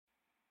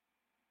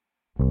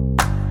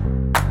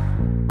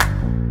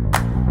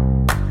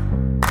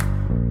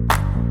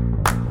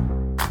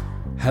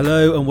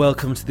Hello and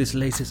welcome to this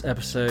latest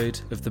episode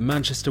of the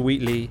Manchester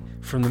Weekly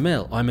from the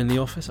Mill. I'm in the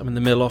office. I'm in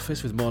the Mill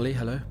office with Molly.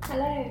 Hello.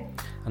 Hello.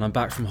 And I'm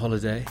back from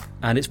holiday.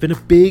 And it's been a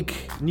big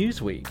news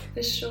week.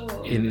 For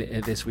sure.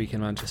 In this week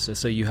in Manchester.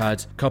 So you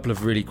had a couple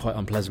of really quite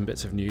unpleasant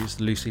bits of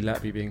news. Lucy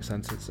Letby being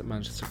sentenced at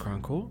Manchester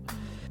Crown Court.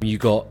 You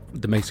got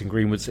the Mason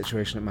Greenwood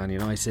situation at Man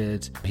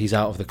United. He's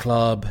out of the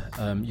club.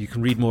 You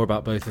can read more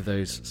about both of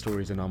those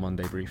stories in our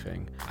Monday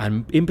briefing.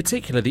 And in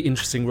particular, the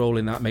interesting role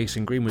in that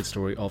Mason Greenwood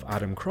story of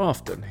Adam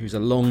Crafton, who's a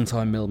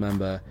long-time Mill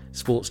member,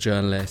 sports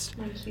journalist.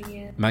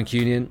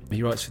 Mancunian.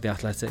 He writes for The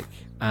Athletic.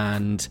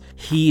 And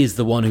he is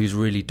the one who's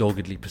really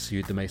doggedly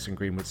pursued the Mason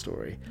Greenwood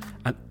story.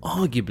 And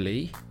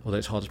arguably, although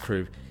it's hard to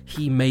prove,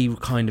 he may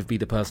kind of be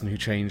the person who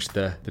changed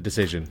the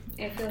decision.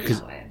 It feels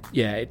that way.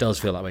 Yeah, it does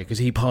feel that way because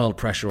he piled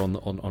pressure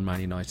on Man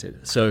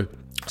United. So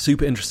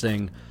super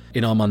interesting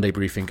in our Monday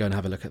briefing. Go and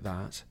have a look at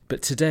that.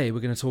 But today we're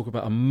going to talk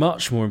about a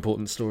much more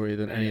important story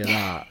than any of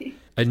that.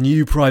 A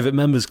new private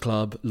members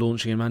club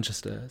launching in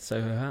Manchester,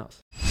 Soho House.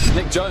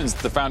 Nick Jones,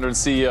 the founder and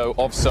CEO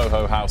of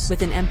Soho House.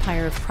 With an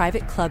empire of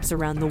private clubs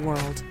around the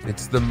world.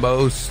 It's the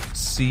most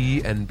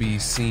see and be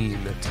seen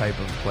type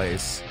of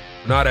place.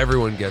 Not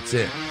everyone gets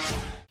in.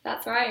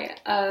 That's right.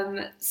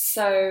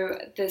 So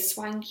the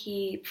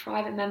swanky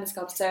private members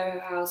club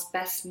Soho House,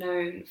 best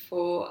known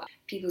for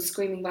people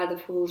screaming by the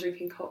pool,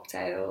 drinking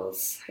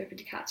cocktails, hoping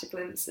to catch a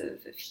glimpse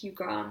of Hugh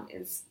Grant,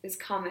 is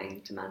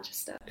coming to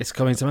Manchester. It's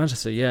coming to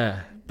Manchester,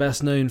 yeah.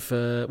 Best known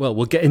for, well,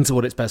 we'll get into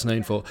what it's best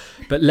known for.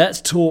 But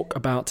let's talk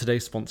about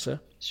today's sponsor.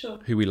 Sure.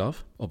 Who we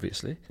love,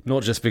 obviously.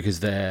 Not just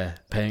because they're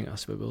paying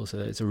us, but also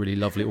it's a really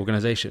lovely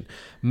organisation.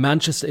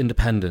 Manchester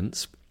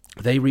Independence,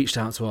 they reached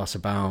out to us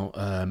about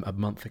a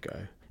month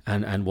ago.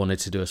 And wanted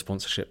to do a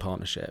sponsorship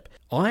partnership.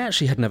 I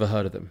actually had never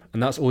heard of them,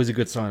 and that's always a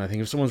good sign. I think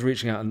if someone's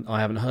reaching out and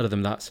I haven't heard of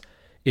them, that's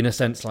in a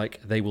sense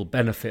like they will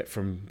benefit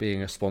from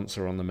being a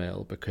sponsor on the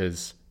Mill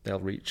because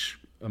they'll reach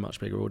a much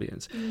bigger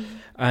audience.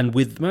 And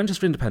with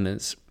Manchester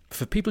Independence,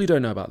 for people who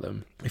don't know about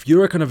them, if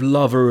you're a kind of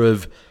lover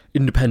of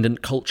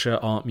independent culture,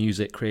 art,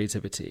 music,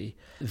 creativity,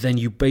 then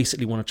you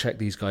basically want to check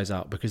these guys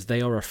out because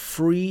they are a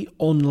free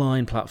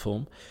online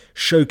platform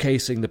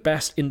showcasing the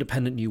best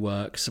independent new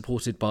work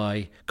supported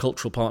by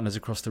cultural partners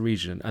across the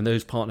region. And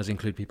those partners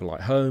include people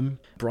like Home,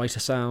 Brighter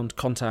Sound,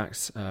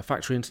 Contacts,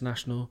 Factory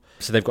International.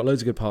 So they've got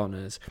loads of good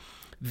partners.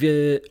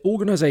 The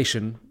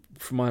organisation,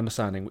 from my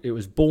understanding, it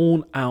was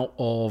born out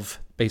of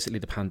basically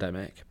the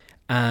pandemic.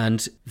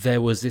 And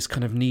there was this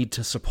kind of need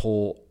to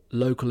support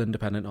local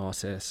independent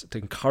artists, to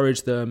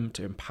encourage them,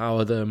 to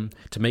empower them,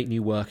 to make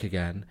new work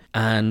again.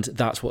 And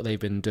that's what they've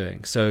been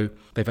doing. So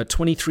they've had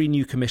 23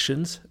 new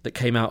commissions that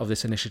came out of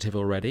this initiative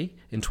already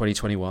in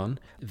 2021.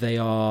 They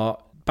are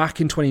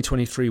back in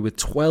 2023 with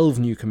 12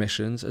 new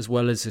commissions, as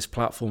well as this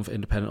platform for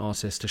independent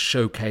artists to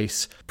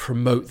showcase,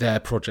 promote their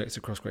projects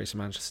across Greater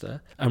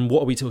Manchester. And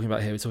what are we talking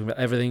about here? We're talking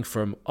about everything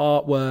from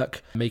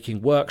artwork,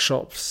 making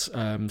workshops,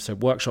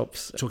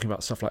 talking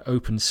about stuff like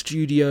open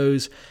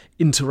studios,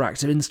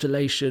 interactive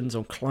installations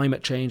on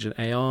climate change and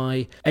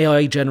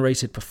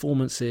AI-generated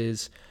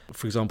performances,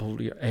 for example,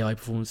 AI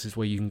performances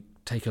where you can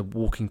take a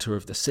walking tour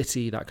of the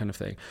city, that kind of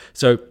thing.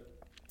 So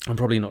I'm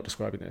probably not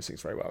describing those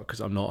things very well because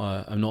I'm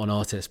not an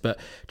artist, but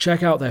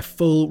check out their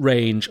full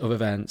range of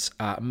events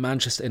at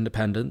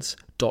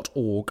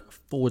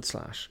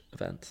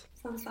manchesterindependence.org/events.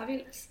 Sounds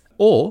fabulous.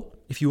 Or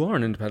if you are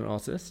an independent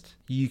artist,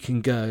 you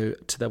can go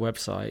to their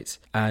website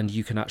and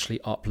you can actually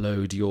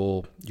upload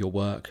your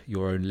work,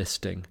 your own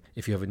listing,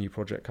 if you have a new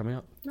project coming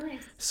up.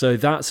 Nice. So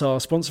that's our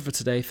sponsor for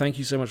today. Thank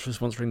you so much for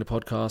sponsoring the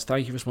podcast.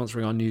 Thank you for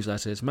sponsoring our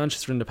newsletters,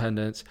 Manchester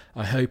Independence.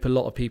 I hope a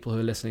lot of people who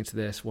are listening to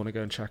this want to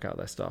go and check out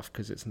their stuff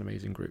because it's an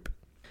amazing group.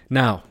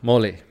 Now,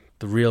 Molly,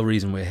 the real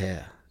reason we're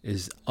here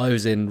is I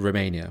was in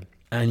Romania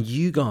and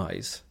you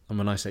guys, and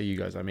when I say you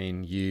guys, I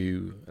mean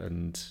you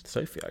and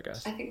Sophie, I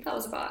guess. I think that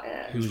was about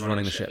it. Who was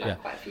running the ship, yeah.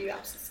 Quite a few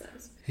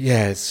absences.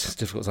 Yeah, it's a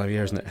difficult time of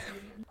year, isn't it?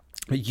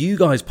 But you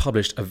guys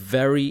published a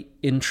very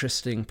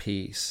interesting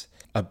piece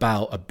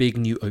about a big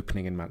new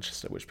opening in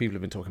Manchester, which people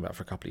have been talking about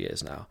for a couple of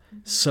years now.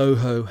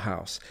 Soho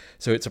House.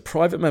 So it's a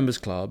private members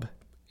club.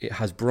 It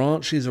has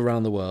branches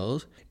around the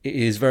world. It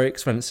is very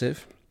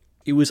expensive.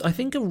 It was, I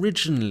think,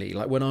 originally,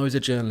 like when I was a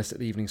journalist at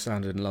the Evening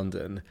Standard in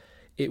London,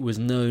 it was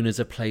known as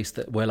a place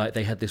where like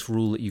they had this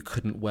rule that you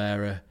couldn't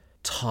wear a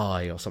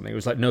tie or something. It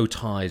was like no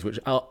ties, which,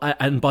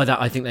 and by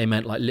that I think they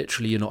meant like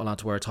literally you're not allowed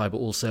to wear a tie, but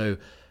also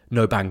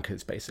no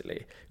bankers, basically.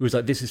 It was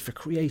like, this is for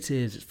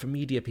creatives, it's for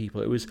media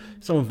people. It was,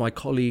 some of my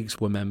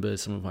colleagues were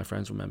members, some of my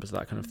friends were members,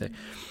 that kind of thing.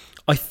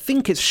 I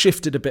think it's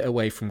shifted a bit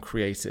away from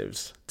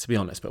creatives, to be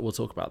honest, but we'll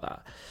talk about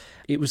that.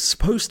 It was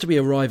supposed to be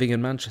arriving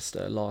in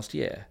Manchester last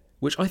year,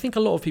 which I think a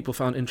lot of people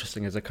found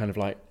interesting as a kind of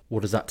like,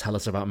 what does that tell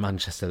us about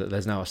Manchester, that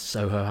there's now a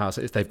Soho House?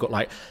 They've got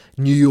like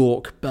New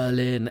York,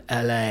 Berlin,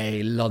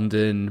 LA,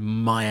 London,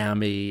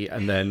 Miami,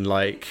 and then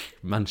like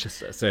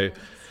Manchester. So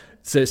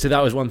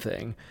that was one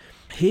thing.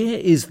 Here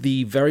is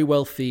the very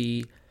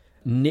wealthy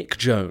Nick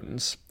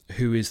Jones,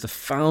 who is the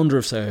founder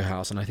of Soho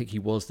House, and I think he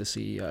was the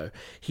CEO.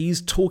 He's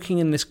talking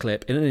in this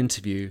clip, in an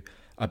interview,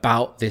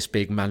 about this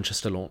big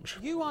Manchester launch.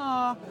 You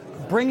are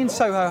bringing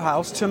Soho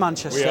House to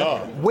Manchester. We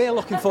are. We're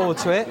looking forward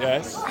to it.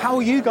 Yes. How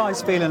are you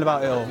guys feeling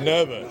about it all?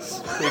 Nervous,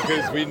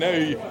 because we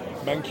know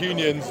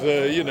Mancunians,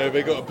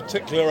 they've got a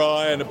particular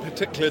eye and a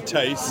particular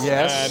taste.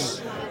 Yes.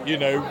 And,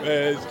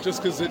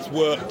 just because it's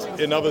worked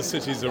in other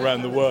cities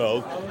around the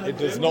world, it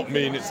does not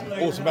mean it's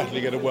automatically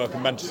going to work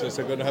in Manchester.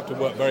 So we're going to have to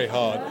work very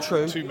hard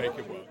to make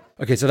it work.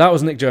 Okay, so that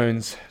was Nick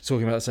Jones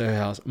talking about Soho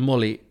House.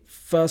 Molly,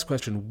 first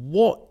question,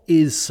 what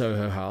is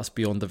Soho House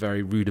beyond the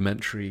very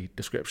rudimentary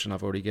description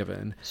I've already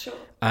given? Sure.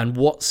 And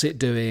what's it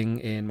doing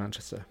in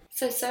Manchester?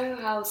 So Soho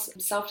House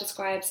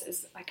self-describes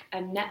as like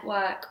a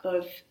network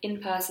of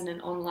in-person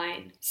and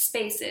online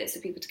spaces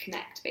for people to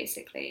connect,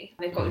 basically.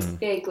 They've got this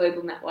big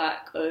global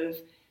network of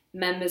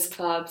members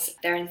clubs.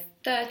 They're in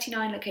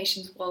 39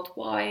 locations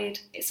worldwide.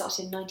 It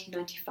started in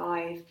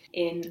 1995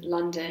 in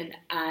London,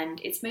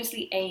 and it's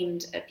mostly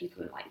aimed at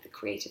people in like the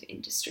creative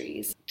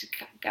industries to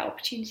get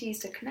opportunities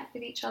to connect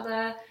with each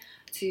other,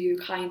 to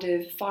kind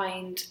of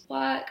find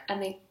work,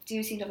 and they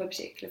do seem to have a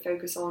particular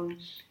focus on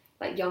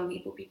like young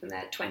people in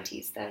their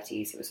 20s,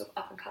 30s who are sort of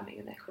up and coming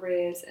in their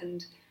careers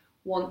and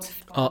want to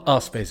find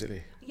Us,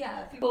 basically.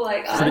 Yeah, people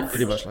like us.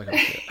 Pretty much like us.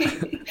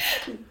 Yeah.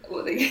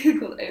 What they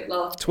call it,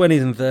 last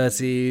 20s and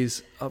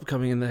 30s,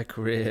 upcoming in their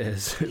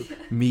careers,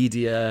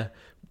 media,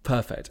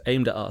 perfect,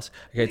 aimed at us.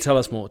 Okay, tell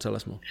us more. So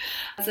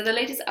the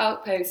latest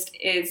outpost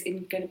is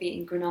going to be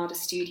in Granada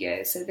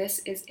Studios. So this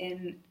is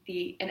in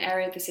an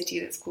area of the city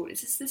that's called,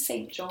 is this the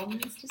St.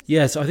 John's?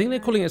 Yeah, so I think they're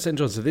calling it St.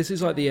 John's. So this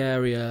is like the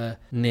area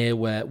near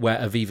where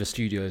Aviva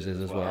Studios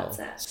is as well.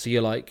 So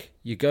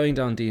you're going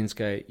down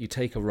Deansgate, you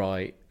take a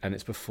right, and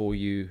it's before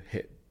you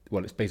hit,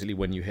 well, it's basically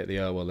when you hit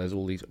the Irwell, there's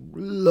all these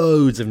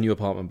loads of new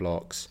apartment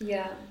blocks.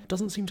 Yeah.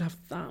 Doesn't seem to have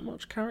that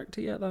much character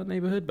yet, that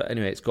neighbourhood. But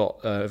anyway, it's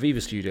got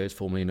Aviva Studios,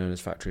 formerly known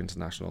as Factory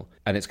International,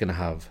 and it's going to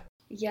have...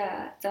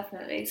 Yeah,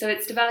 definitely. So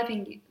it's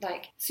developing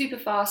like super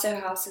fast. Soho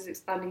House is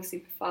expanding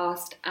super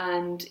fast.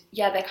 And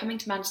yeah, they're coming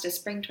to Manchester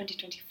spring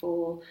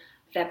 2024.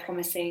 They're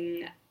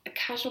promising a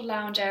casual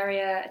lounge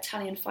area,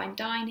 Italian fine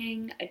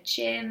dining, a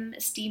gym,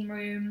 a steam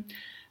room,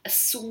 a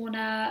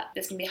sauna.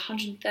 There's going to be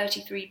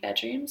 133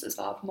 bedrooms as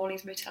well of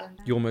Molly's Motel.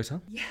 Your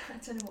motel? Yeah,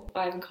 I don't know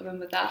what I have in common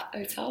with that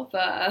hotel,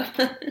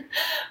 but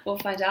we'll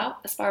find out.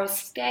 A spiral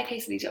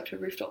staircase leads up to a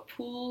rooftop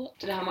pool.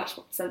 Don't know how much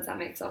sense that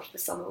makes after the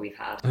summer we've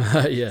had.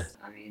 Yeah.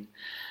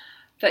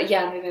 But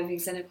yeah, maybe I'm being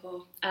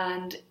cynical.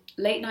 And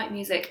late night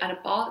music and a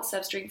bar that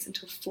serves drinks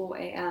until 4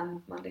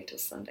 a.m. Monday till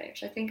Sunday,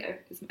 which I think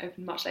is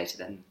open much later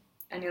than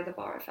any other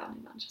bar I found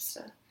in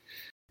Manchester.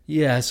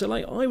 Yeah, so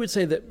like I would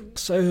say that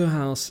Soho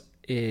House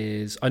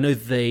is, I know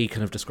they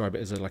kind of describe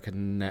it as a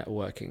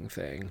networking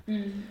thing.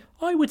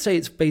 I would say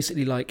it's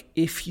basically like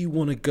if you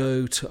want to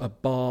go to a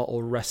bar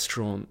or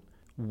restaurant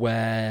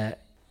where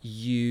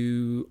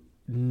you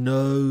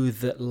know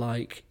that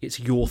like it's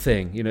your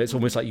thing, it's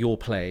almost like your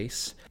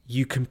place,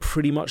 you can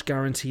pretty much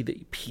guarantee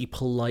that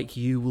people like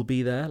you will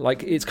be there.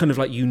 Like it's kind of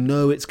like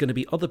it's going to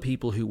be other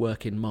people who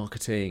work in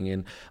marketing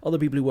and other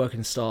people who work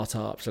in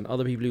startups and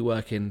other people who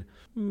work in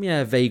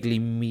vaguely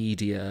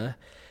media.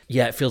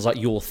 Yeah, it feels like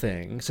your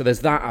thing. So there's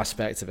that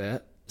aspect of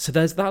it. So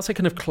that's a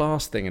kind of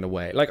class thing in a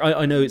way. Like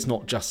I know it's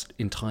not just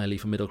entirely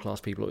for middle class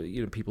people,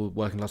 people with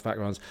working class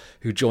backgrounds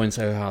who join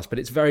Soho House, but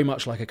it's very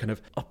much like a kind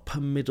of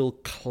upper middle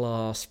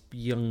class,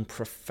 young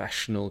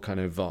professional kind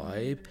of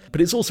vibe.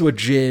 But it's also a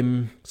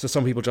gym, so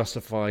some people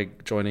justify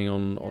joining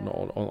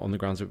on the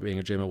grounds of it being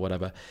a gym or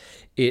whatever.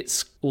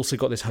 It's also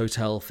got this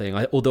hotel thing.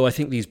 Although I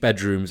think these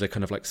bedrooms are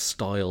kind of like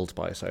styled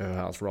by Soho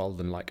House rather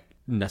than like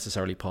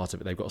necessarily part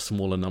of it. They've got a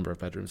smaller number of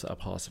bedrooms that are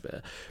part of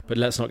it. But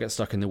let's not get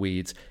stuck in the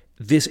weeds.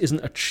 This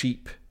isn't a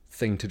cheap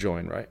thing to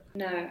join, right?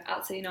 No,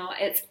 absolutely not.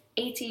 It's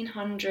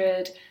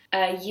 $1,800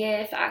 a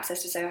year for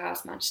access to Soho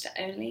House Manchester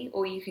only,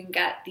 or you can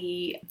get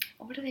the,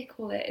 what do they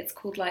call it? It's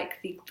called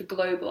like the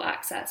global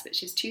access,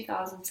 which is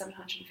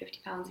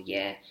 £2,750 a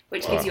year,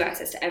 which gives you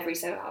access to every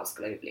Soho House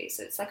globally.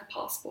 So it's like a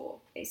passport,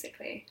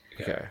 basically.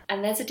 Okay.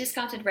 And there's a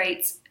discounted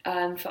rate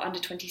for under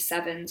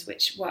 27s,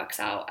 which works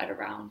out at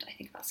around, I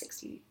think, about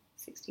 £60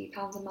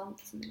 a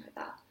month, something like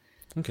that.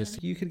 Okay, so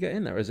you could get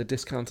in there as a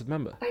discounted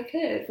member. I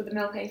could. Would the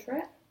mill pay for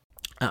it?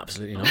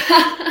 Absolutely not.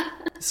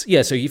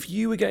 Yeah, so if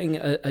you were getting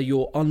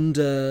your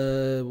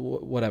under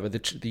whatever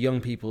the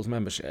young people's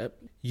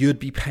membership, you'd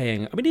be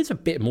paying. I mean, it's a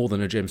bit more than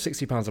a gym.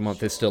 £60 a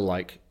month is still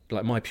like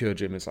my pure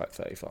gym is like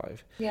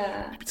 35.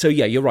 Yeah. So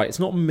yeah, you're right. It's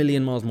not a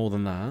million miles more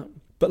than that.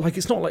 But like,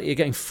 it's not like you're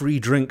getting free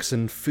drinks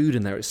and food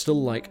in there. It's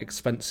still like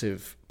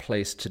expensive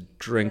place to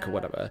drink or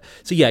whatever.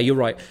 So yeah, you're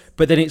right.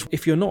 But then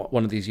if you're not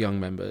one of these young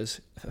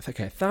members,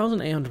 okay,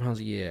 £1,800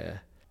 a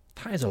year,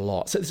 that is a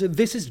lot. So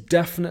this is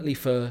definitely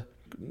for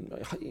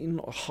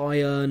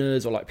high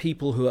earners or like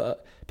people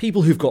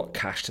who've got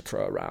cash to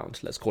throw around.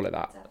 Let's call it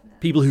that. Definitely.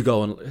 People who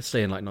go and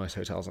stay in like nice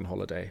hotels on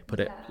holiday.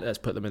 Let's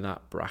put them in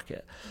that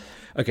bracket.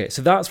 Okay,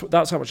 so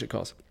that's how much it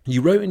costs.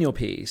 You wrote in your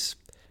piece,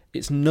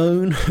 it's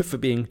known for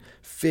being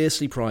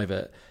fiercely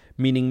private,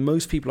 meaning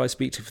most people I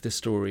speak to for this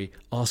story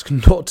ask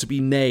not to be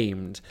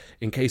named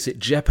in case it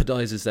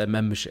jeopardizes their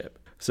membership.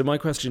 So my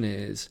question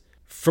is,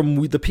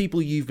 from the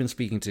people you've been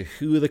speaking to,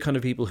 who are the kind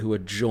of people who are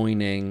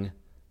joining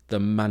the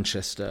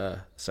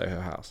Manchester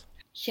Soho House?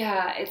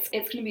 Yeah, it's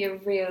going to be a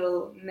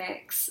real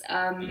mix.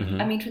 I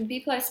mean, from the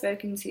people I've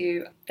spoken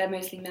to, they're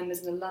mostly members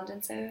of the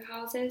London Soho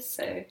houses.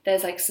 So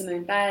there's like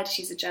Simone Baird,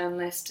 she's a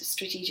journalist, a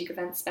strategic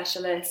events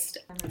specialist.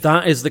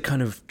 That is the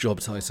kind of job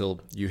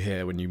title you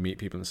hear when you meet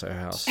people in the Soho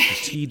House.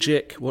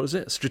 Strategic, what is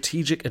it?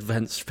 Strategic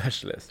events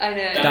specialist. I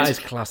know. That is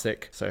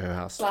classic Soho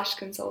House. /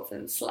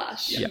 consultant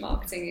 /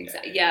 marketing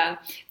exec. Yeah,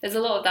 there's a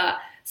lot of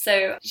that.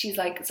 So she's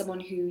like someone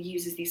who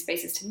uses these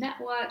spaces to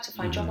network, to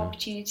find job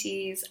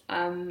opportunities.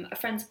 A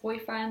friend's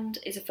boyfriend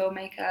is a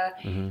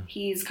filmmaker.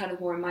 He's kind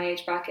of more in my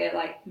age bracket,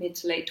 like mid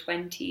to late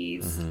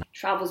 20s,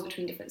 travels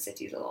between different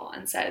cities a lot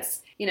and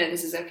says, you know,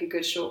 this is like a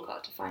good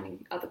shortcut to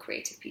finding other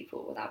creative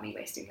people without me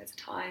wasting loads of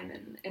time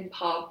in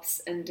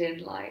pubs and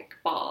in like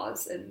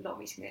bars and not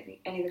meeting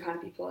any of the kind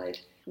of people I'd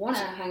want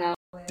to hang out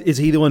with. Is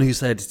he the one who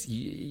said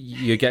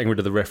you're getting rid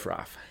of the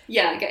riffraff?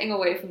 Yeah, getting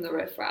away from the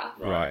riffraff.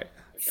 Right.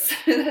 So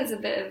there's a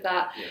bit of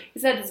that. He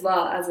said as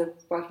well, as a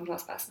working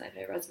class person, I have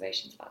no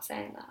reservations about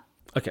saying that.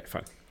 Okay,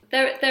 fine.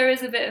 There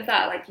is a bit of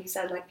that, like you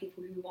said, like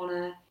people who want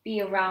to be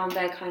around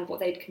their kind of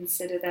what they'd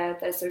consider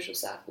their social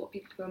circle,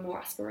 people who are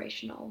more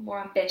aspirational, more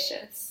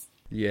ambitious.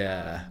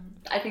 Yeah.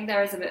 I think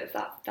there is a bit of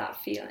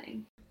that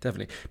feeling.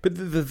 Definitely. But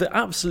the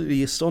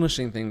absolutely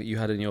astonishing thing that you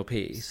had in your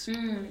piece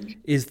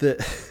is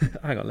that,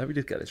 hang on, let me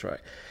just get this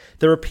right.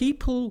 There are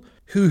people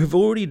who have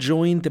already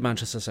joined the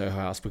Manchester Soho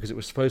House because it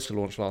was supposed to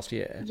launch last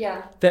year.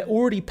 Yeah. They're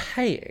already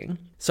paying.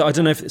 So I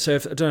don't know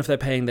if they're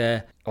paying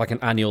their like an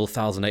annual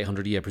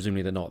 1,800 a year.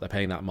 Presumably they're not. They're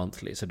paying that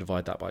monthly. So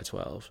divide that by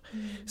 12.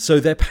 So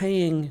they're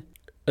paying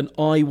an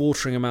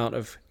eye-watering amount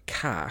of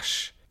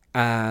cash,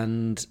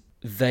 and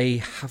they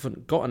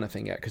haven't got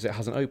anything yet because it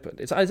hasn't opened.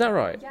 Is that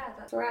right? Yeah,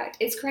 that's correct.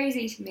 It's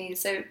crazy to me.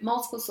 So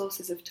multiple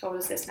sources have told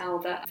us this now,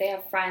 that they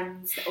have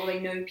friends or they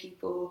know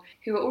people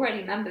who are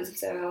already members of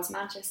Soho House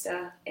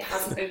Manchester. It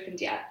hasn't opened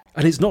yet.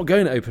 And it's not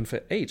going to open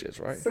for ages,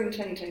 right? Spring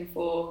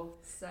 2024.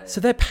 So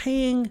they're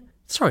paying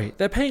like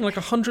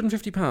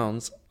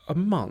 £150 a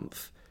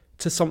month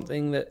to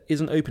something that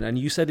isn't open. And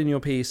you said in your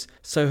piece,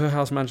 Soho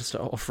House Manchester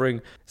are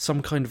offering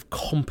some kind of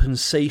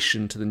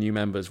compensation to the new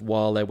members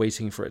while they're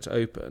waiting for it to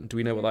open. Do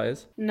we know what that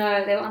is?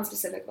 No, they were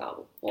unspecific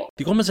about what.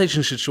 The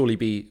compensation should surely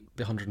be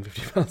the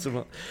 £150 a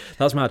month.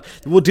 That's mad.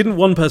 Well, didn't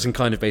one person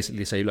kind of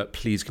basically say, look,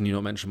 please can you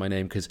not mention my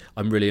name because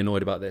I'm really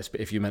annoyed about this,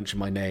 but if you mention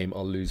my name,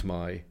 I'll lose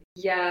my...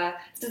 Yeah,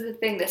 this is the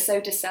thing, they're so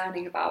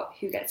discerning about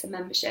who gets a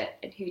membership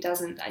and who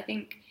doesn't. I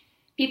think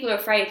people are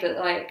afraid that,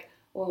 like,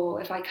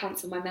 or if I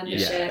cancel my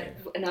membership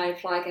and I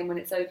apply again when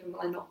it's open,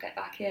 will I not get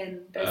back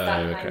in? There's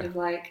that kind of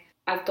like,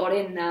 I've got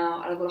in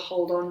now and I've got to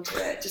hold on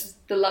to it.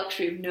 Just the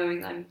luxury of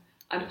knowing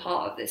I'm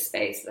part of this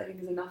space, I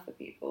think is enough for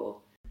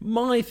people.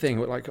 My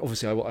thing, like,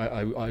 obviously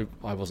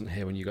I wasn't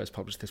here when you guys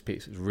published this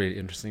piece. It was a really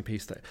interesting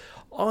piece though.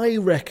 I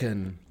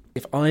reckon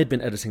if I had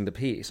been editing the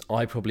piece,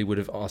 I probably would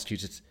have asked you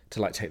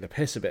to like take the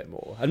piss a bit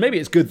more. And maybe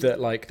it's good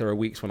that like there are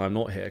weeks when I'm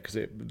not here because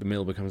the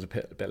meal becomes a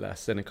bit less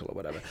cynical or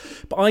whatever.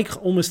 But I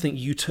almost think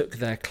you took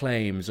their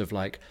claims of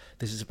like,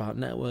 this is about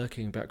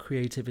networking, about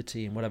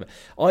creativity and whatever.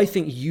 I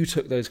think you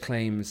took those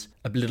claims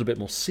a little bit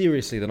more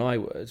seriously than I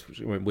would.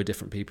 We're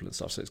different people and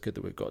stuff, so it's good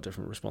that we've got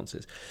different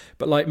responses.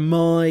 But like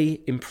my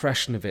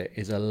impression of it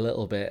is a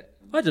little bit,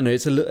 I don't know,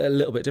 it's a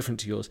little bit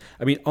different to yours.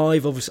 I mean,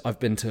 I've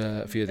been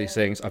to a few of these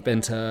things. I've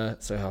been to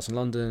Soho House in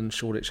London,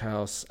 Shoreditch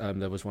House.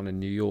 There was one in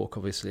New York,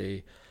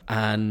 obviously.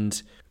 And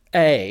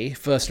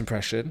first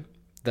impression,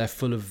 they're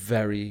full of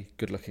very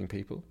good-looking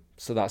people.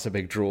 So that's a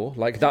big draw.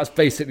 Like, that's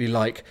basically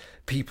like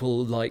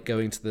people like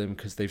going to them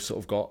because they've sort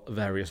of got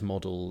various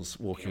models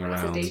walking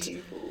around. It's a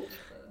dating pool.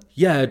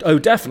 Yeah,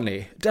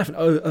 definitely.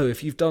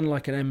 If you've done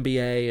like an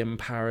MBA in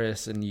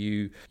Paris and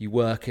you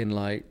work in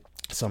like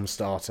some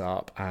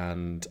startup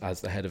and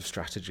as the head of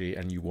strategy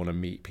and you want to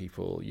meet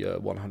people, you're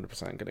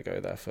 100% going to go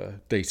there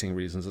for dating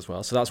reasons as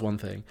well. So that's one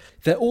thing.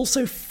 They're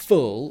also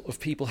full of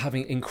people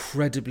having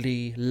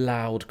incredibly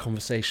loud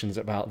conversations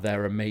about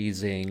their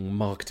amazing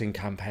marketing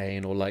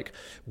campaign, or like,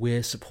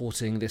 we're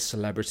supporting this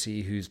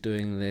celebrity who's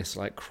doing this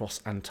like cross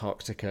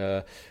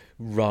Antarctica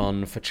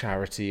run for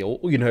charity, or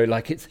you know,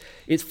 like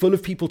it's full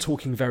of people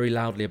talking very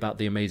loudly about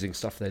the amazing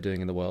stuff they're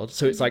doing in the world.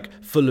 So it's like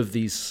full of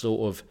these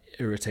sort of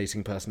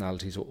irritating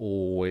personalities who are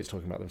always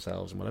talking about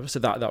themselves and whatever. So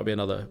that would be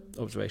another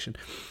observation.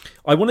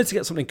 I wanted to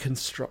get something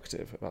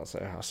constructive about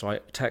Soho House, so I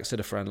texted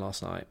a friend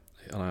last night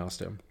and I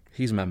asked him,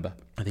 he's a member,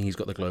 I think he's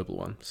got the global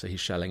one, so he's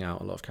shelling out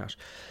a lot of cash.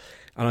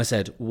 And I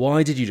said,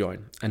 why did you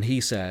join? And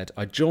he said,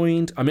 I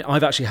joined... I mean,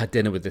 I've actually had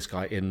dinner with this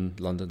guy in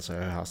London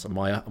Soho House, and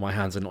my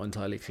hands are not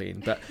entirely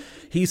clean. But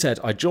he said,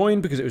 I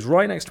joined because it was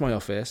right next to my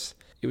office.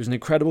 It was an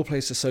incredible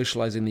place to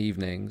socialise in the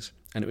evenings.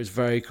 and it was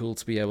very cool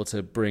to be able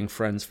to bring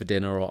friends for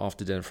dinner or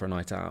after dinner for a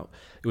night out.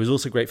 It was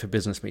also great for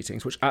business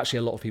meetings, which actually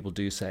a lot of people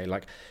do say.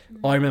 Like,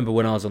 I remember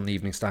when I was on the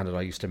Evening Standard,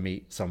 I used to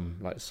meet some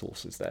like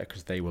sources there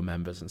because they were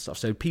members and stuff.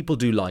 So people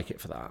do like it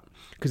for that,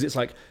 because it's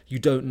like you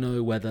don't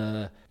know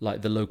whether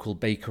like the local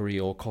bakery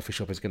or coffee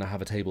shop is going to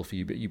have a table for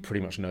you, but you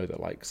pretty much know that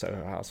like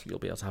Soho House, you'll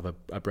be able to have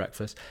a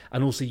breakfast,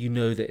 and also you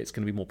know that it's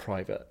going to be more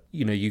private.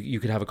 You know, you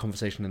could have a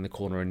conversation in the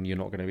corner and you're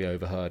not going to be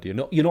overheard. You're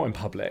not in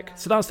public.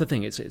 So that's the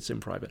thing. It's in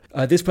private.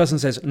 This person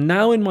says,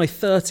 now in my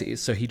 30s,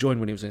 so he joined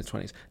when he was in his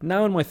 20s.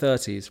 Now in my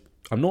 30s,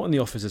 I'm not in the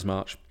office as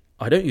much.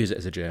 I don't use it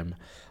as a gym.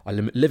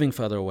 I'm living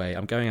further away.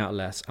 I'm going out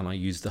less, and I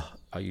use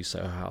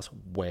Soho House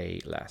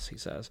way less, he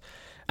says.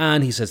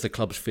 And he says the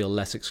clubs feel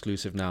less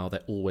exclusive now.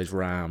 They're always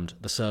rammed.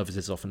 The service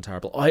is often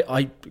terrible.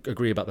 I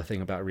agree about the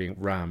thing about being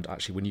rammed.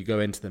 Actually, when you go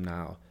into them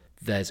now,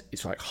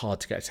 it's like hard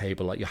to get a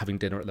table, like you're having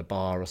dinner at the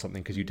bar or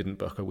something because you didn't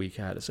book a week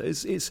ahead. So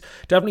it's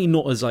definitely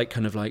not as like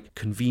kind of like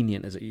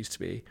convenient as it used to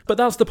be. But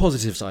that's the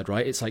positive side,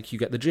 right? It's like you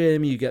get the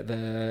gym, you get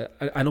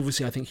and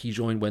obviously I think he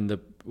joined when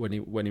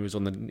he was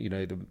on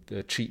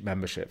the cheap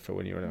membership for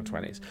when you were in your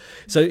 20s.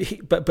 So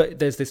but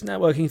there's this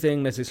networking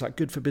thing. There's this like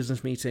good for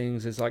business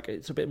meetings. There's like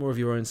it's a bit more of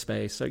your own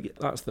space. So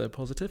that's the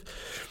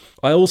positive.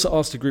 I also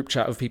asked a group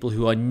chat of people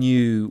who I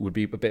knew would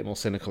be a bit more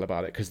cynical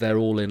about it because they're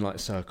all in like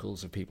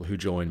circles of people who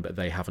join, but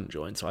they haven't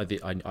joined. So I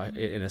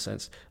in a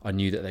sense, I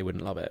knew that they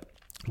wouldn't love it.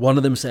 One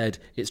of them said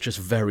it's just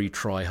very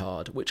try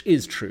hard, which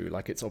is true.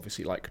 Like it's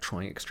obviously like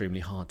trying extremely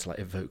hard to like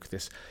evoke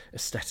this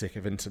aesthetic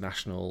of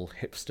international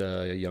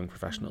hipster young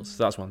professionals.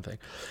 So that's one thing.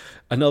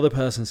 Another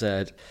person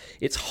said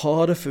it's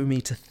harder for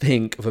me to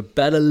think of a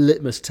better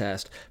litmus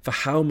test for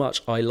how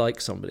much I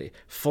like somebody.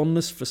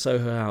 Fondness for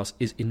Soho House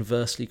is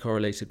inversely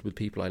correlated with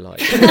people I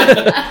like.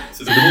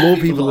 So the more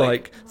people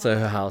like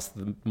Soho House,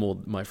 the more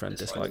my friend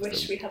dislikes them. I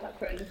wish we had that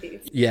quote in the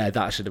piece. Yeah,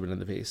 that should have been in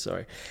the piece,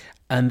 sorry.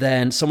 And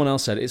then someone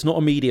else said, it's not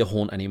a media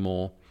haunt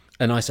anymore.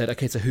 And I said,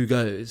 okay, so who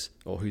goes?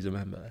 Or who's a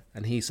member?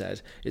 And he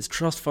said, it's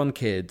trust fund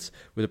kids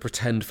with a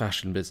pretend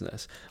fashion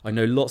business. I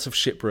know lots of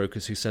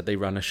shipbrokers who said they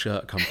ran a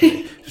shirt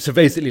company. So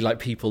basically like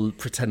people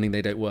pretending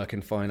they don't work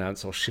in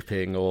finance or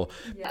shipping or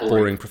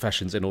boring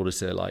professions in order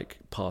to like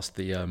pass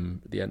the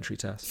entry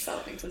test. Sell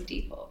things on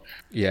default.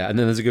 Yeah, and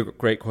then there's a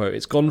great quote.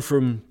 It's gone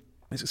from...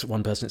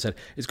 One person said,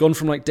 it's gone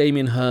from like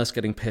Damien Hirst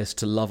getting pissed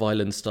to Love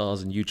Island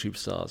stars and YouTube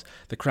stars.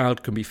 The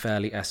crowd can be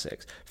fairly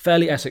Essex.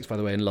 Fairly Essex, by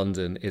the way, in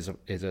London is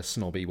a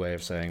snobby way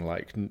of saying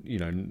like, you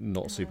know,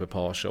 not super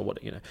posh or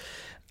what, you know.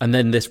 And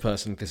then this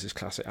person, this is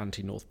classic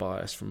anti-North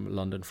bias from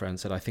London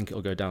friends, said, I think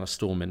it'll go down a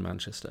storm in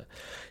Manchester.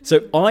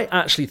 So I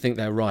actually think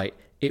they're right.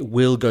 It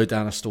will go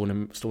down a storm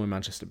in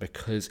Manchester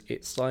because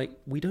it's like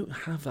we don't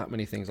have that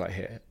many things like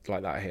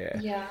that here.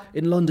 Yeah.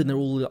 In London, there are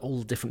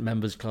all different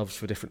members clubs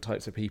for different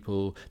types of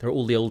people. There are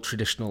all the old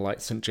traditional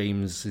like St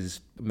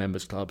James's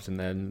members clubs, and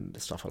then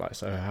stuff like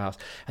Soho House,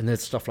 and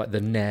there's stuff like the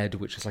Ned,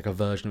 which is like a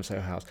version of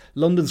Soho House.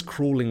 London's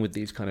crawling with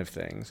these kind of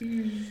things,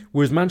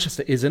 whereas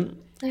Manchester isn't.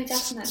 No,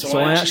 definitely. So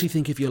I actually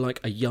think if you're like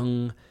a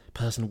young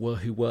person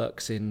who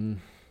works in,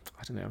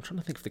 I don't know, I'm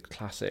trying to think of the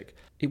classic.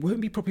 It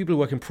won't be people who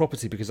work in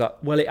property because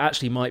it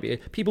actually might be.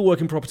 People work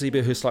in property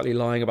but who are slightly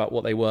lying about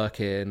what they work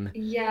in.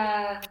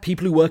 Yeah.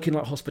 People who work in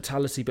like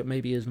hospitality but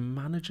maybe as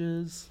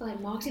managers. Like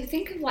marketing.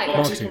 Think of like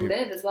where people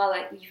live as well.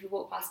 Like if you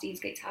walk past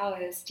Deansgate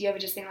Towers, do you ever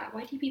just think like,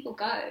 where do people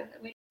go?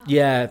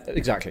 Yeah,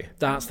 exactly.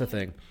 That's the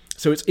thing.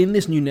 So it's in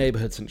this new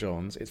neighbourhood, St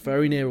John's. It's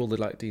very near all the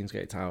like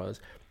Deansgate Towers.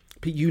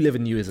 You live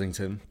in New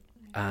Islington,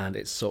 and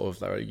it's sort of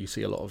there. You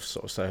see a lot of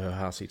sort of Soho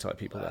Housey type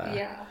people there.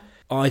 Yeah.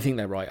 I think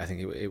they're right. I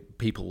think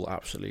people will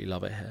absolutely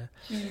love it here.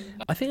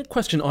 I think a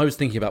question I was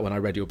thinking about when I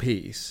read your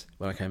piece,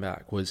 when I came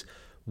back, was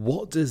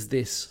what does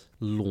this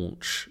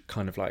launch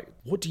kind of like,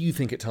 what do you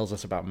think it tells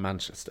us about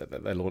Manchester,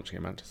 that they're launching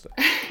in Manchester?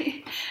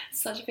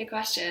 Such a big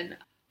question.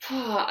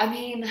 I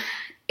mean,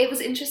 it was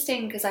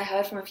interesting because I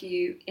heard from a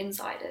few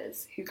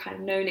insiders who kind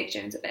of know Nick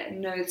Jones a bit and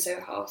know the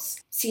Soho House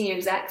senior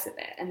execs a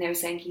bit, and they were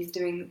saying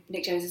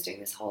Nick Jones is doing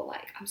this whole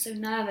like, I'm so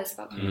nervous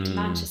about coming to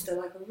Manchester,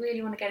 like I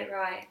really want to get it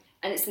right.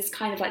 And it's this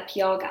kind of like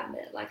PR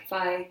gambit. Like if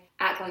I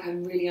act like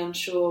I'm really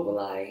unsure, will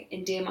I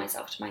endear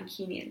myself to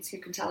Mancunians who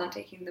can tell I'm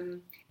taking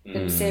them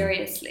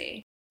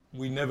seriously?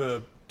 We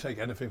never take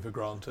anything for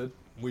granted.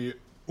 We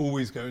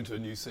always go into a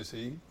new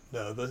city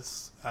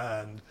nervous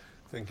and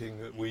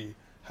thinking that we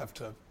have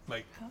to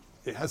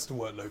it has to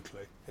work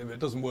locally. If it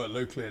doesn't work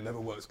locally, it never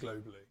works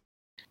globally.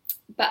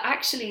 But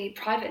actually,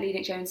 privately,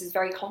 Nick Jones is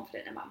very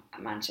confident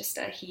at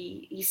Manchester.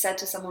 He said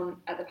to someone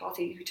at the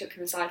party who took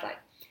him aside, like,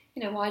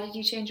 you know, why did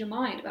you change your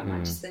mind about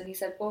Manchester? And he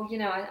said, well, you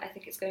know, I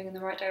think it's going in the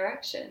right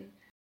direction.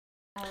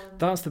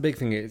 That's the big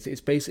thing.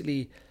 It's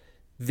basically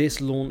this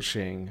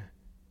launching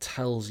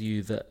tells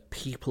you that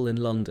people in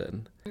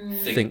London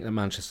think that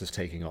Manchester's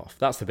taking off.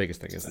 That's the biggest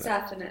thing, isn't it?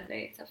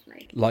 Definitely.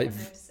 Like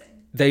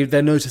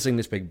they're noticing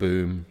this big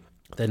boom.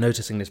 They're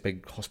noticing this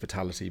big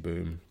hospitality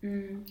boom.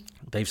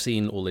 They've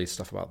seen all this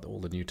stuff about all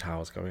the new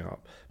towers going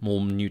up,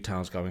 more new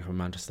towers going from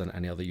Manchester than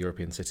any other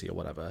European city or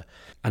whatever.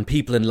 And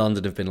people in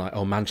London have been like,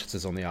 oh,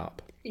 Manchester's on the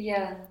up.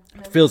 Yeah.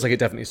 It feels like it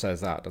definitely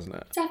says that, doesn't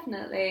it?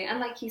 Definitely. And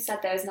like you said,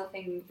 there's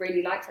nothing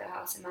really like Soho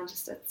House in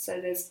Manchester,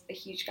 so there's a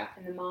huge gap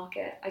in the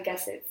market. I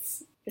guess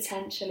it's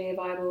potentially a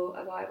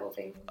viable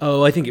thing.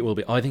 Oh, I think it will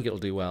be. I think it'll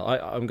do well.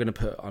 I'm gonna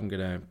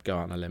go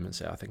out on a limb and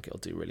say I think it'll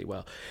do really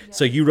well. Yeah.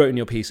 So you wrote in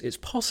your piece, it's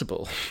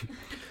possible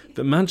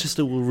that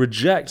Manchester will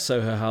reject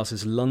Soho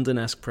House's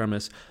London-esque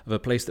premise of a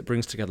place that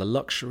brings together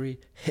luxury,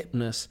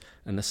 hipness,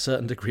 and a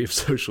certain degree of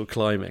social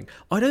climbing.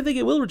 I don't think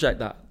it will reject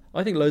that.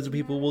 I think loads of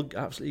people will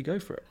absolutely go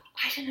for it.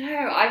 I don't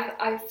know.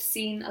 I've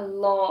seen a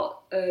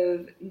lot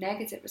of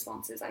negative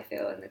responses, I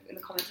feel, in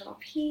the comments on our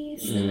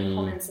piece, in the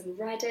comments on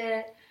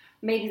Reddit.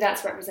 Maybe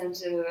that's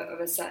representative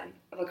of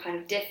a kind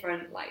of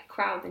different like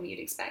crowd than you'd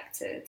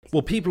expected.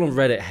 Well, people on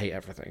Reddit hate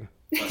everything,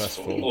 first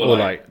of all. Or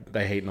like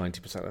they hate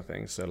 90% of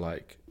things. So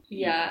like,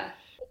 yeah.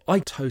 I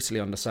totally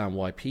understand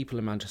why people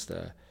in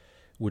Manchester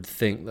would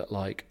think that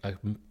like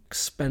an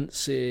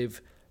expensive,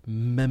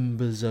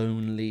 members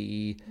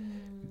only,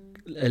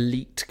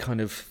 elite kind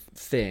of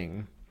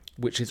thing,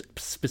 which is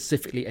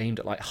specifically aimed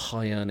at like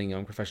high earning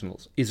young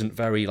professionals, isn't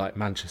very like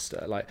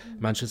Manchester. Like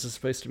Manchester's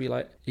supposed to be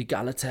like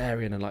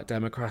egalitarian and like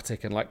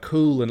democratic and like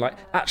cool and like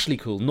actually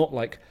cool, not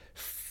like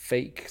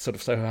fake sort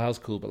of Soho House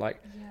cool, but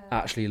like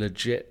actually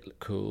legit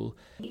cool.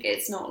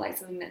 It's not like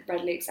something that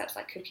readily accepts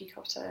like cookie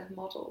cutter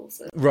models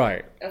of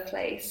a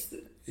place.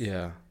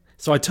 Yeah.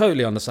 So I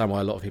totally understand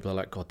why a lot of people are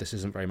like, God, this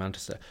isn't very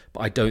Manchester.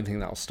 But I don't think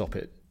that'll stop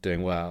it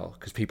doing well,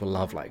 because people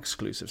love like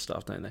exclusive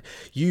stuff, don't they?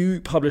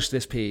 You published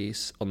this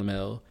piece on The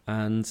Mill,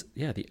 and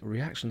yeah, the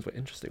reactions were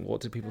interesting.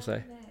 What did people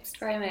say?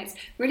 Very mixed.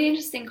 Really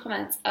interesting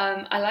comments.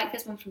 I like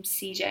this one from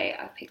CJ.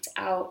 I picked it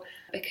out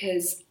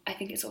because I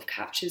think it sort of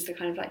captures the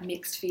kind of like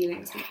mixed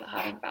feelings people are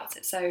having about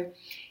it. So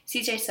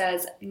CJ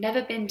says,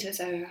 never been to a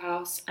Soho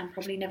House and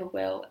probably never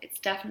will. It's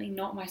definitely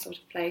not my sort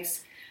of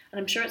place,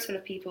 and I'm sure it's full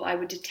of people I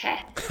would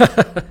detest.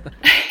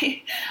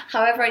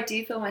 However, I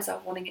do feel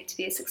myself wanting it to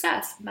be a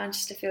success.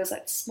 Manchester feels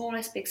like the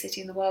smallest big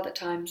city in the world at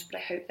times, but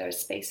I hope there is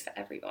space for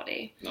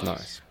everybody.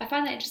 Nice. I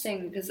find that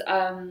interesting because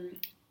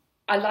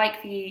I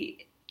like the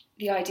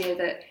idea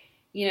that,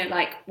 you know,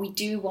 like we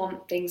do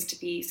want things to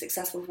be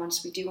successful for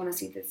Manchester. We do want to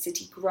see the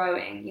city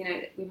growing. You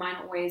know, we might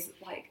not always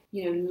like,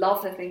 you know,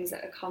 love the things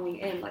that are coming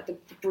in, like the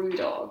brew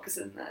dogs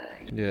and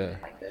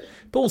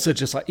But also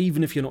just like,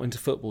 even if you're not into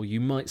football, you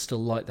might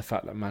still like the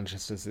fact that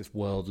Manchester's this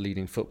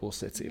world-leading football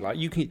city. Like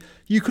you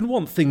can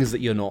want things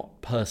that you're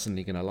not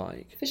personally going to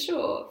like. For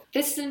sure.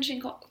 This is an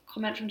interesting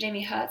comment from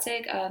Jamie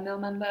Herzig, a Mill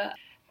member.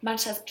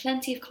 Manchester has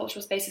plenty of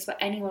cultural spaces where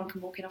anyone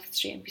can walk in off the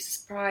street and be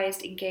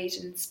surprised, engaged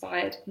and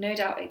inspired. No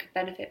doubt it could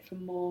benefit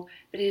from more,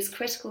 but it is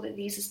critical that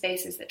these are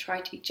spaces that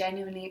try to be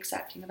genuinely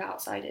accepting of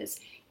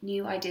outsiders,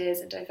 new ideas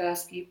and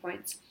diverse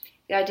viewpoints.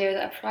 The idea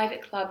that a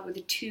private club with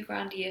a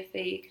 £2,000 a year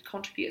fee could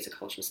contribute as a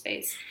cultural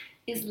space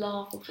is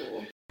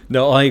laughable.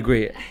 No, I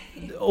agree.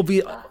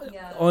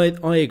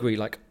 I agree.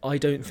 Like, I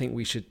don't think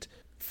we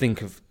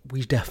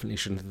definitely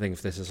shouldn't think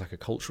of this as like a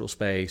cultural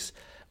space,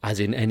 as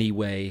in any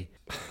way.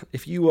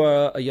 If you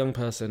are a young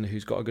person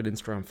who's got a good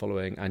Instagram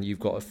following and you've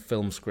got a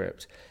film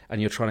script and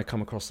you're trying to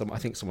come across I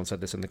think someone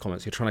said this in the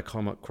comments, you're trying to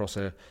come across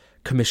a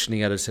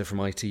commissioning editor from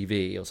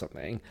ITV or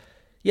something,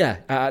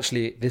 yeah,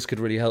 actually this could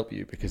really help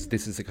you, because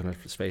this is the kind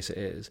of space it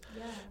is.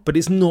 Yeah. But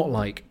it's not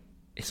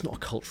a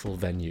cultural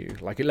venue.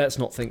 Like, let's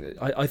not think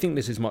I think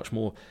this is much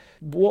more,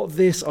 what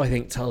this I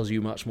think tells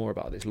you much more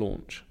about this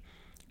launch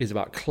is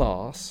about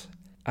class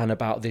and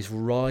about this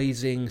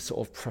rising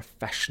sort of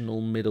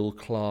professional middle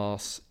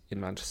class in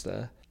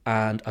Manchester,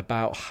 and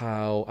about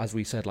how, as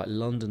we said, like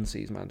London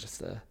sees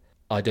Manchester.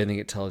 I don't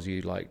think it tells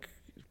you like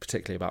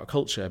particularly about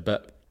culture,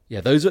 but yeah,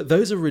 those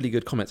are really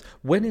good comments.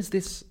 When is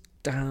this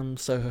damn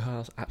Soho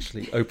House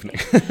actually opening?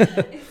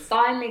 It's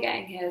finally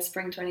getting here,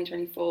 spring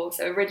 2024.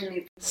 So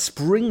originally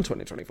spring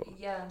 2024.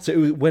 Yeah.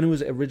 So when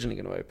was it originally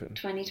going to open?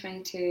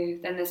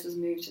 2022. Then this was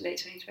moved to late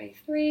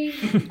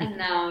 2023, and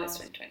now it's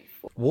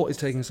 2024. What is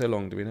taking so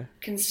long? Do we know?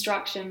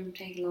 Construction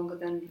taking longer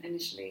than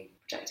initially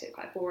projected.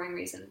 Quite a boring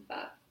reason,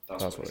 but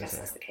that's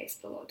the case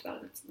with a lot of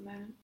developments at the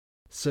moment.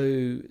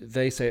 So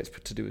they say it's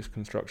to do with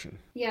construction.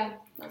 Yeah,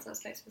 that's what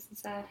spokesperson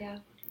said. Yeah.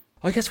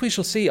 I guess we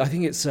shall see. I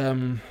think it's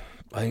an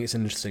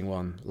interesting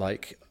one.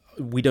 Like,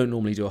 we don't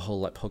normally do a whole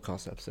like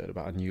podcast episode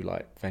about a new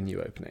like venue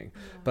opening,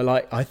 but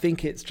like I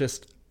think it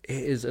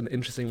is an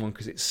interesting one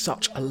because it's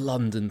such a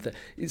London thing.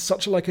 It's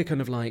such like a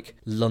kind of like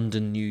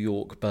London, New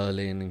York,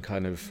 Berlin and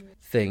kind of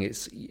thing.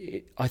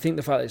 I think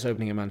the fact that it's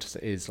opening in Manchester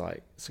is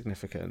like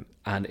significant,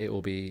 and it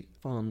will be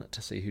fun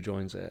to see who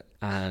joins it,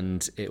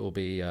 and it will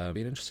be an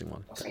interesting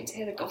one. Great to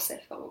hear the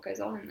gossip about what goes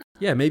on in there.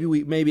 Yeah, maybe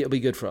it'll be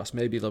good for us.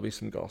 Maybe there'll be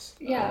some goss.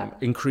 Yeah.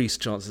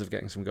 Increased chances of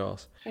getting some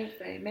goss.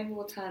 Hopefully, maybe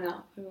we'll turn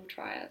up and we'll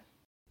try it.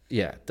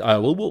 Yeah,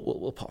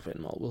 we'll pop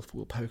in.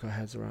 We'll poke our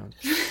heads around.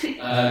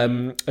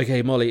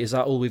 Okay, Molly, is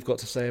that all we've got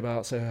to say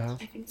about Soho House?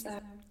 I think so.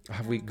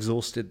 Have we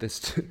exhausted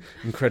this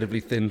incredibly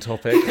thin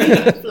topic?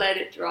 We've let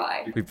it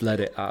dry. We've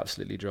let it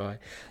absolutely dry.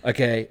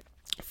 Okay,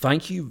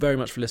 Thank you very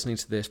much for listening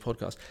to this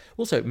podcast.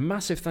 Also,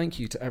 massive thank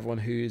you to everyone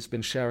who's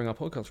been sharing our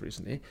podcast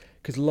recently,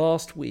 because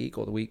last week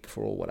or the week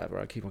before or whatever,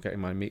 I keep on getting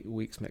my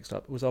weeks mixed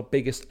up, was our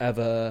biggest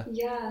ever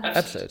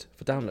episode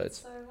for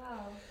downloads. So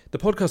wow. The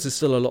podcast is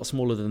still a lot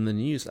smaller than the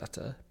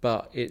newsletter,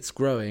 but it's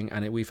growing,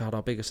 and we've had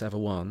our biggest ever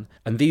one.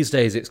 And these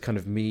days it's kind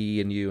of me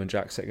and you and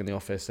Jack sitting in the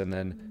office and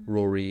then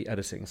Rory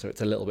editing, so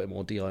it's a little bit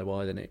more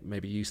DIY than it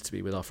maybe used to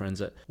be with our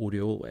friends at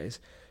Audio Always.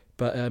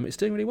 But it's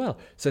doing really well.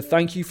 So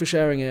thank you for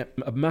sharing it.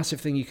 A massive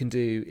thing you can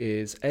do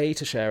is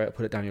to share it,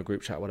 put it down your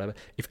group chat, whatever.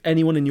 If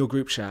anyone in your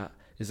group chat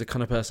is the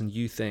kind of person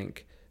you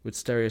think would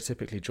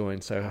stereotypically join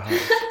Soho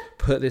House,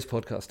 put this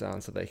podcast down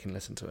so they can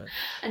listen to it.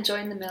 And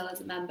join the Mill as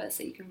a member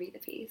so you can read the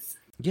piece.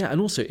 Yeah,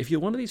 and also, if you're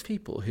one of these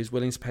people who's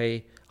willing to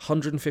pay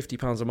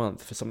 £150 a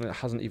month for something that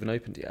hasn't even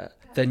opened yet,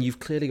 then you've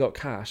clearly got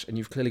cash and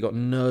you've clearly got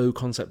no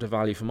concept of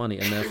value for money,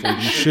 and therefore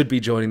you should be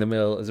joining the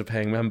Mill as a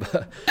paying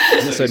member.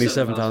 It's only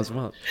 £7 a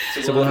month.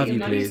 So we'll have you,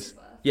 please.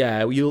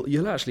 Yeah,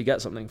 you'll actually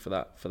get something for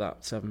that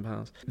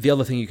 £7. The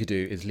other thing you could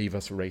do is leave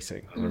us a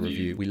rating and a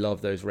review. We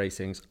love those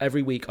ratings.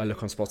 Every week I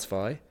look on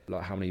Spotify,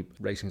 like how many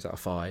ratings out of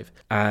 5,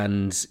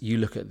 and you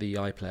look at the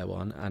iPlayer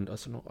one, and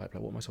not iPlayer,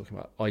 what am I talking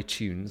about?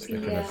 iTunes,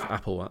 the kind of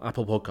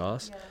Apple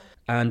Podcasts. Yeah.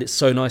 And it's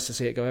so nice to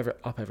see it go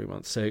up every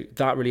month. So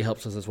that really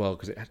helps us as well,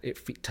 because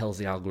it tells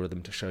the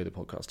algorithm to show the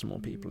podcast to more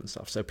people and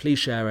stuff. So please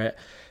share it.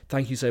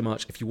 Thank you so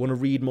much. If you want to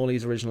read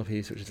Molly's original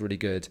piece, which is really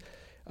good,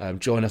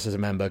 join us as a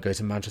member. Go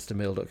to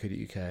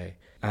manchestermill.co.uk.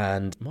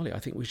 And Molly, I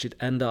think we should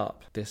end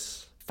up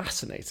this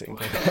fascinating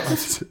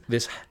podcast,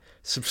 this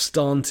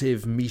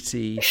substantive,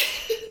 meaty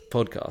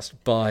podcast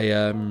by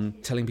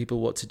telling people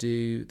what to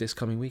do this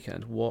coming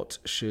weekend. What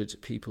should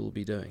people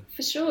be doing?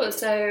 For sure.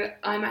 So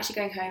I'm actually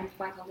going home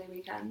for Bank Holiday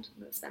weekend.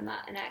 I'm going to spend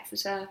that in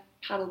Exeter,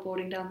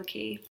 paddleboarding down the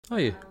quay. Are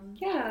you?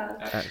 Yeah.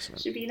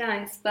 Excellent. Should be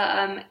nice.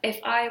 But if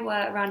I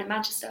were around in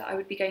Manchester, I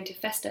would be going to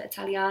Festa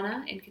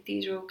Italiana in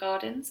Cathedral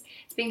Gardens.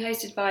 It's being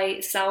hosted by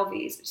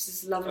Salvi's, which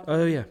is a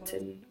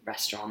lovely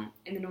restaurant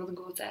in the Northern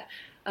Quarter.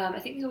 I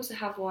think they also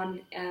have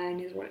one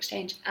near the Royal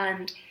Exchange.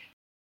 And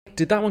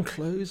did that one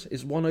close?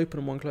 Is one open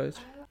and one closed?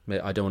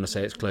 I don't want to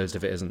say it's closed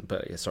if it isn't,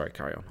 but yeah, sorry,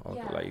 carry on. I'll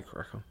let you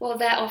crack on. Well,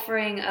 they're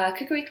offering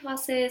cookery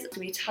classes,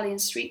 Italian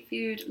street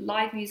food,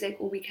 live music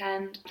all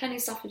weekend, plenty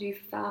of stuff to do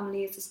for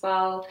families as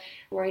well.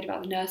 Worried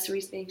about the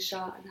nurseries being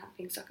shut and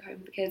being stuck at home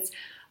with the kids.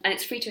 And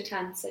it's free to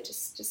attend, so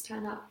just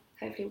turn up.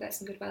 Hopefully we'll get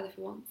some good weather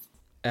for once.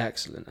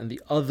 Excellent. And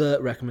the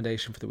other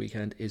recommendation for the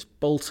weekend is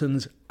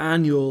Bolton's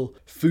annual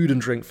Food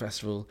and Drink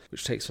Festival,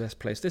 which takes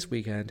place this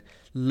weekend,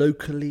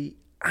 locally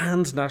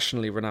and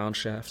nationally renowned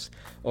chefs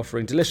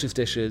offering delicious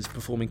dishes,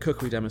 performing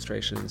cookery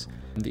demonstrations.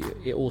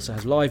 It also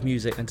has live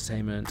music,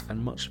 entertainment,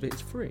 and much of it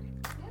is free.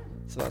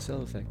 So that's the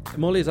other thing.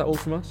 Molly, is that all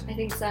from us? I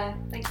think so.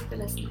 Thank you for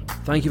listening.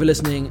 Thank you for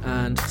listening,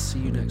 and see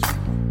you next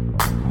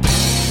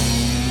week.